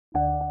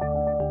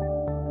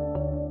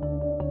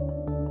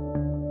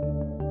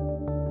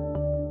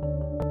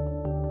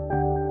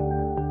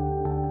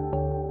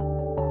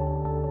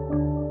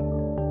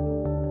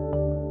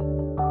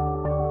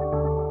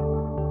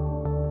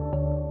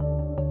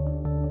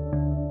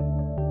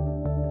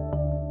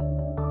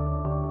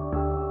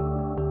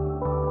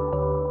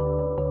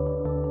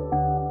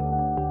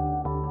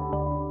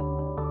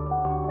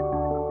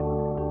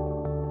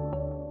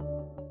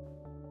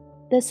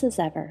This is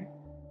Ever.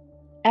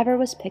 Ever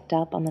was picked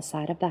up on the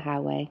side of the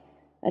highway,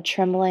 a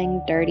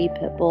trembling, dirty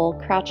pit bull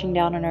crouching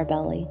down on her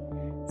belly.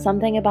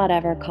 Something about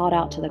Ever called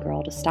out to the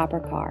girl to stop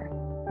her car.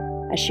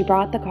 As she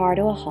brought the car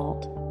to a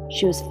halt,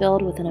 she was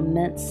filled with an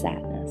immense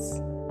sadness.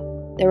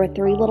 There were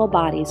 3 little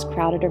bodies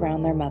crowded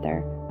around their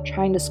mother,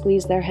 trying to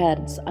squeeze their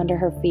heads under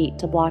her feet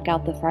to block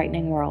out the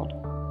frightening world.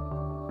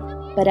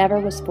 But Ever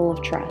was full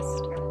of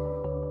trust.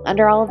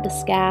 Under all of the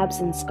scabs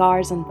and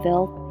scars and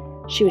filth,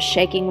 she was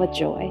shaking with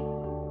joy.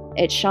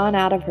 It shone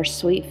out of her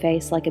sweet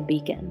face like a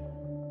beacon.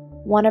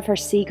 One of her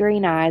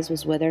sea-green eyes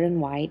was withered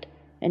and white,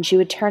 and she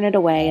would turn it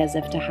away as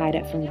if to hide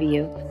it from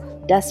view,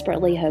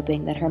 desperately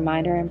hoping that her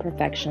minor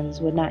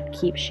imperfections would not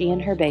keep she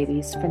and her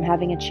babies from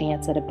having a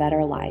chance at a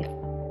better life,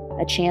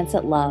 a chance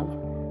at love,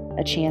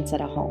 a chance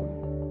at a home.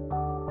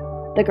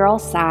 The girl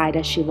sighed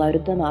as she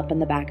loaded them up in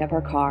the back of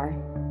her car.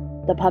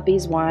 The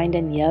puppies whined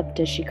and yipped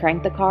as she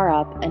cranked the car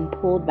up and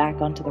pulled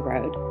back onto the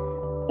road.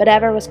 But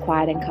Ever was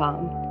quiet and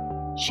calm.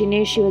 She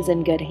knew she was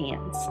in good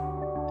hands.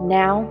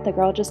 Now, the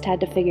girl just had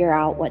to figure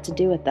out what to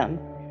do with them.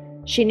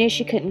 She knew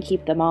she couldn't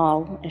keep them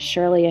all, as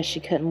surely as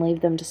she couldn't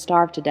leave them to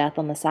starve to death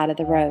on the side of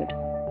the road.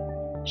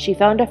 She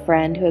phoned a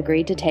friend who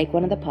agreed to take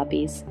one of the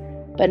puppies,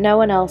 but no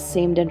one else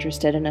seemed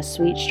interested in a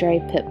sweet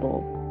stray pit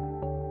bull.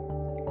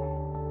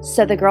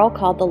 So the girl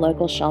called the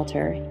local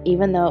shelter,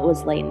 even though it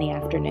was late in the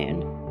afternoon.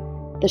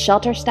 The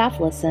shelter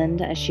staff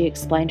listened as she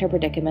explained her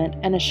predicament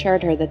and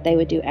assured her that they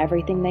would do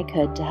everything they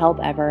could to help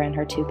Ever and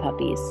her 2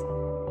 puppies.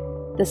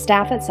 The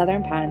staff at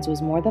Southern Pines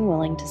was more than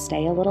willing to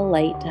stay a little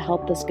late to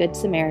help this good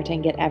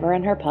Samaritan get Ever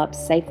and her pups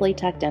safely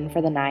tucked in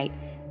for the night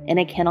in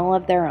a kennel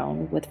of their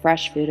own with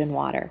fresh food and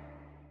water.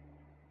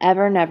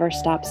 Ever never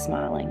stopped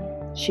smiling.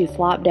 She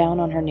flopped down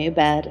on her new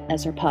bed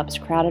as her pups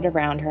crowded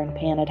around her and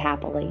panted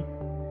happily.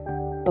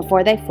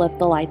 Before they flipped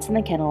the lights in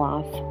the kennel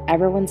off,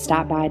 everyone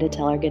stopped by to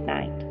tell her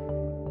goodnight.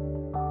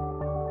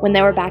 When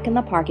they were back in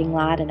the parking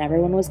lot and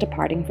everyone was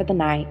departing for the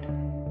night,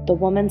 the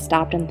woman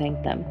stopped and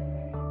thanked them.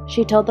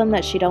 She told them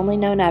that she'd only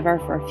known Ever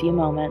for a few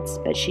moments,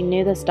 but she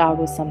knew this dog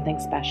was something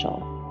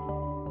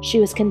special. She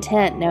was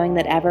content knowing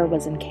that Ever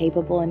was in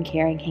capable and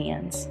caring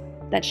hands,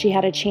 that she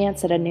had a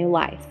chance at a new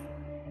life,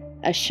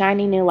 a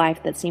shiny new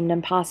life that seemed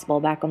impossible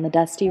back on the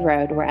dusty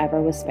road where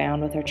Ever was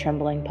found with her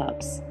trembling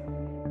pups.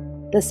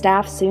 The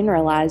staff soon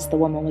realized the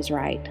woman was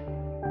right.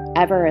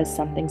 Ever is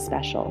something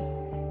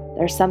special.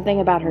 There's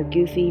something about her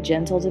goofy,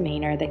 gentle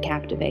demeanor that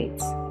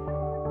captivates.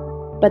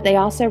 But they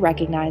also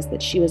recognized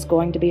that she was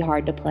going to be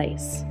hard to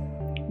place.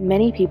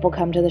 Many people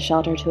come to the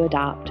shelter to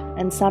adopt,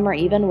 and some are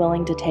even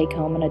willing to take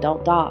home an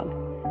adult dog.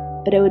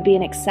 But it would be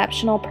an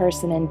exceptional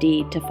person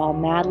indeed to fall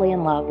madly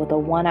in love with a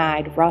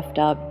one-eyed,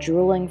 roughed-up,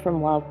 drooling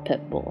from love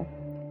pit bull.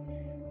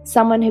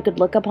 Someone who could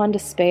look upon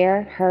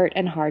despair, hurt,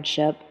 and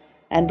hardship,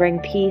 and bring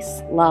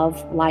peace,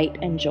 love, light,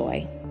 and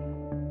joy.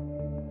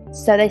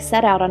 So they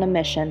set out on a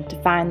mission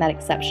to find that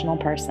exceptional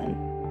person.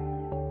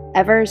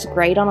 Ever's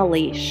great on a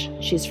leash,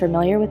 she's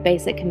familiar with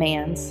basic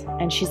commands,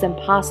 and she's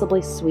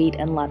impossibly sweet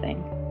and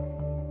loving.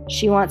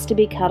 She wants to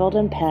be cuddled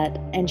and pet,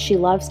 and she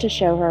loves to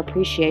show her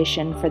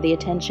appreciation for the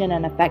attention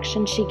and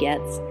affection she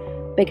gets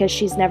because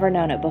she's never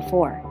known it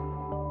before.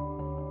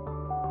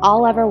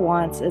 All Ever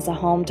wants is a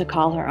home to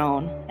call her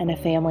own and a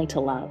family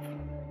to love.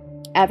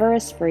 Ever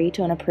is free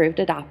to an approved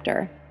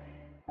adopter.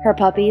 Her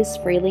puppies,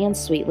 Freely and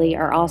Sweetly,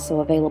 are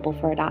also available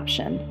for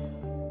adoption.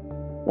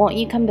 Won't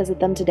you come visit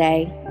them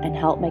today and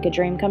help make a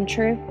dream come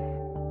true?